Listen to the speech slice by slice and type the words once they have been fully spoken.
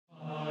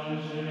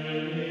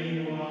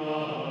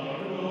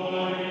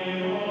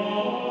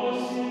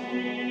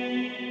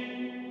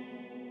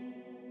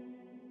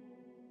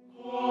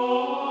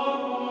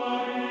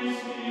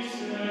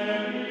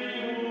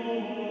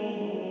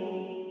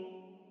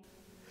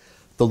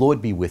The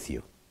Lord be with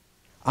you.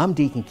 I'm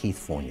Deacon Keith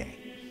Fournier,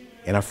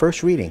 and our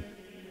first reading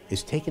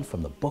is taken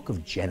from the book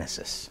of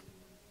Genesis.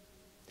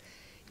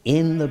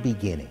 In the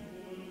beginning,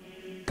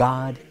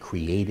 God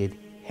created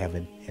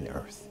heaven and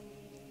earth.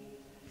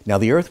 Now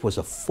the earth was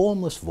a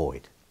formless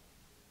void.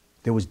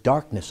 There was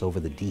darkness over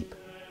the deep,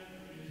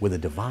 with a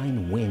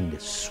divine wind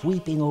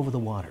sweeping over the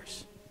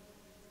waters.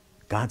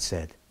 God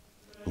said,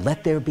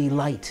 "Let there be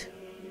light,"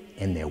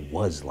 and there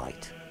was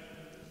light.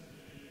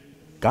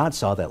 God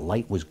saw that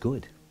light was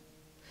good,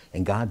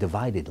 and God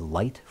divided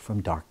light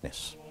from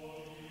darkness.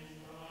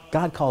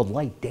 God called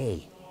light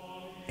day,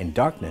 and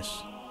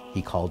darkness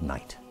he called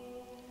night.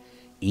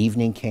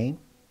 Evening came,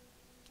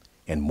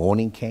 and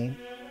morning came,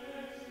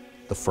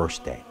 the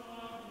first day.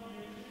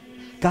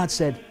 God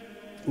said,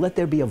 "Let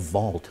there be a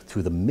vault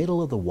through the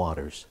middle of the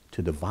waters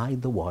to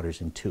divide the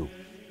waters in two."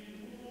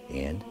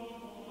 And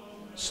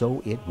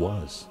so it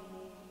was.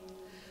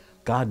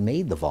 God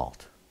made the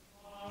vault,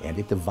 and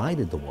it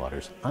divided the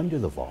waters under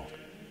the vault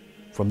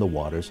from the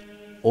waters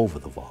over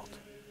the vault.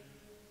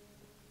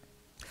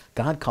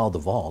 God called the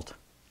vault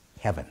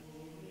heaven.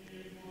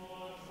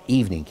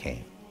 Evening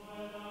came,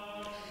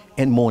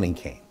 and morning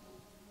came,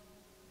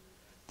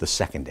 the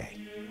second day.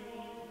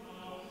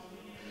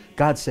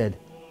 God said,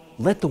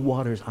 "Let the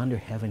waters under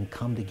heaven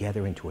come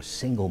together into a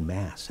single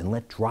mass, and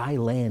let dry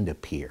land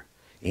appear."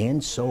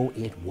 And so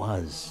it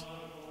was.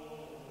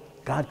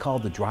 God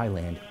called the dry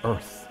land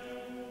earth,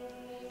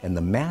 and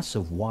the mass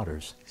of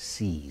waters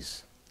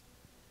seas.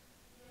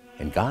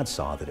 And God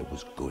saw that it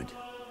was good.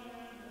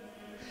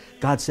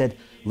 God said,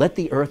 "Let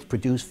the earth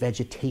produce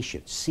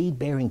vegetation,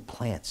 seed-bearing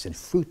plants and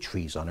fruit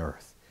trees on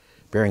earth,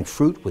 bearing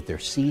fruit with their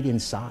seed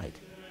inside,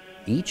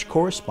 each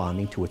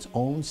corresponding to its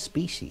own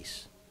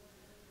species."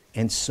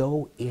 And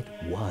so it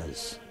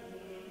was.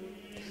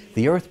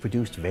 The earth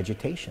produced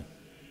vegetation,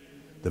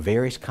 the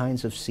various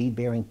kinds of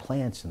seed-bearing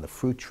plants and the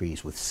fruit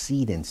trees with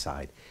seed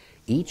inside,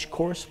 each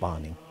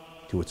corresponding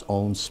to its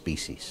own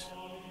species.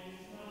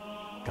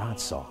 God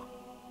saw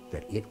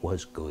that it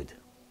was good.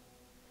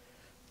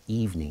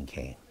 Evening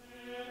came,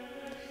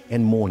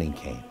 and morning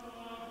came,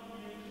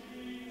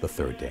 the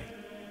third day.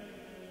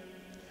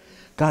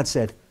 God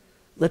said,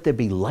 "Let there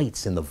be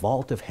lights in the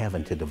vault of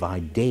heaven to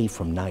divide day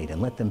from night,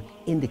 and let them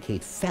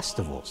indicate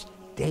festivals,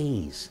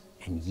 days,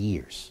 and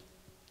years.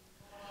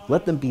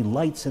 Let them be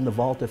lights in the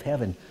vault of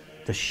heaven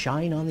to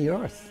shine on the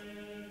earth."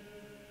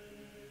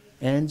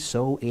 And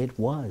so it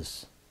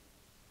was.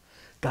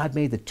 God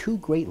made the two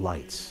great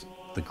lights,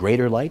 the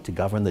greater light to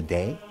govern the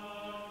day,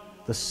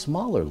 the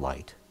smaller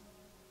light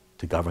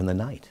to govern the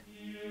night,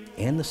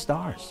 and the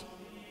stars.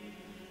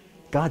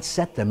 God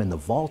set them in the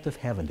vault of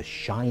heaven to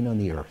shine on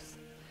the earth,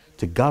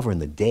 to govern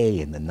the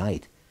day and the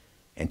night,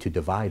 and to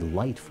divide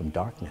light from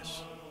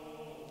darkness.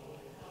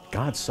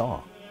 God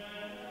saw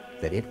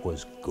that it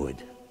was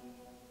good.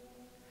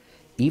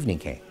 Evening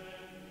came,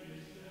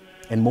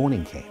 and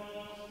morning came,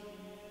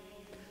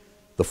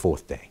 the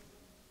fourth day.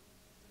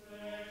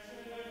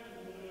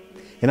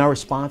 And our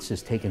response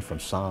is taken from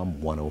Psalm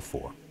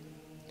 104.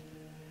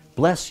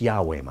 "Bless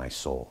Yahweh, my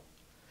soul.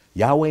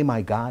 Yahweh,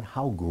 my God,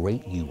 how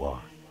great you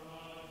are,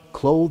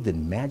 clothed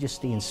in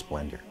majesty and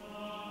splendor,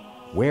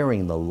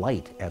 wearing the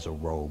light as a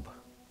robe.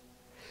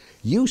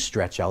 You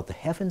stretch out the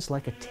heavens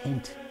like a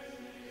tent.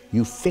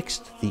 You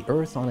fixed the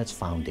earth on its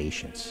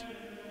foundations.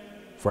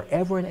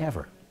 Forever and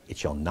ever it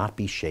shall not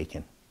be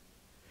shaken.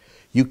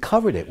 You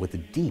covered it with the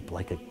deep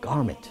like a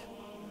garment,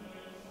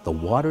 the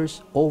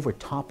waters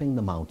overtopping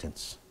the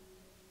mountains.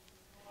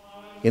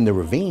 In the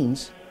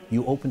ravines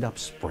you opened up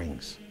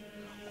springs,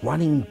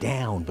 running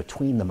down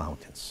between the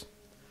mountains.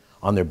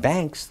 On their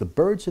banks the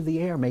birds of the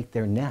air make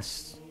their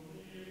nests.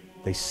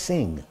 They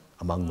sing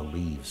among the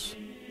leaves.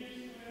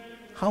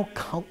 How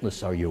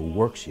countless are your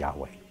works,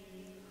 Yahweh,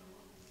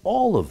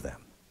 all of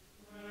them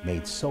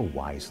made so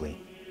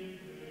wisely.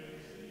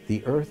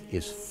 The earth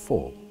is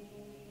full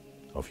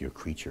of your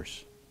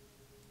creatures.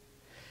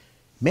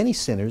 Many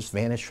sinners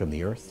vanish from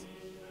the earth,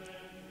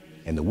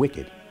 and the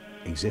wicked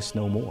exist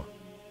no more.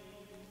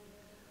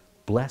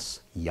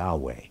 Bless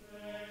Yahweh,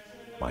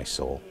 my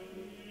soul."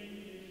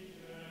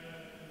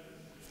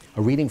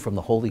 A reading from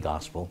the Holy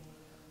Gospel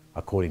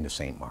according to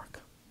St.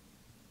 Mark.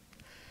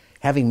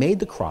 Having made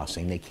the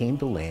crossing, they came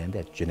to land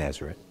at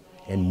Gennesaret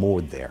and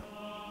moored there.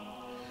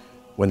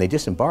 When they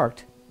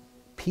disembarked,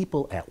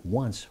 people at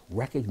once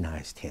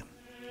recognized him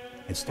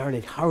and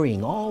started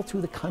hurrying all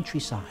through the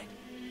countryside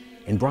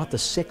and brought the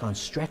sick on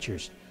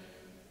stretchers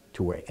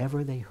to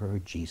wherever they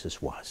heard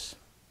Jesus was.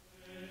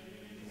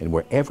 And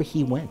wherever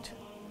he went,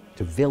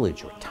 to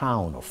village or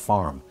town or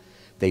farm,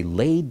 they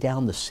laid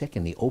down the sick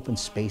in the open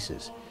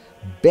spaces,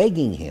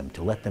 begging him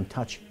to let them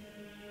touch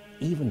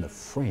even the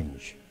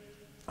fringe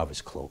of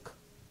his cloak.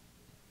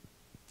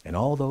 And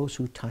all those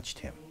who touched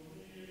him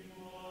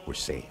were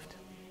saved.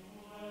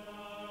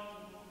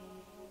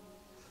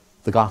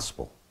 The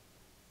Gospel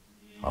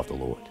of the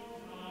Lord.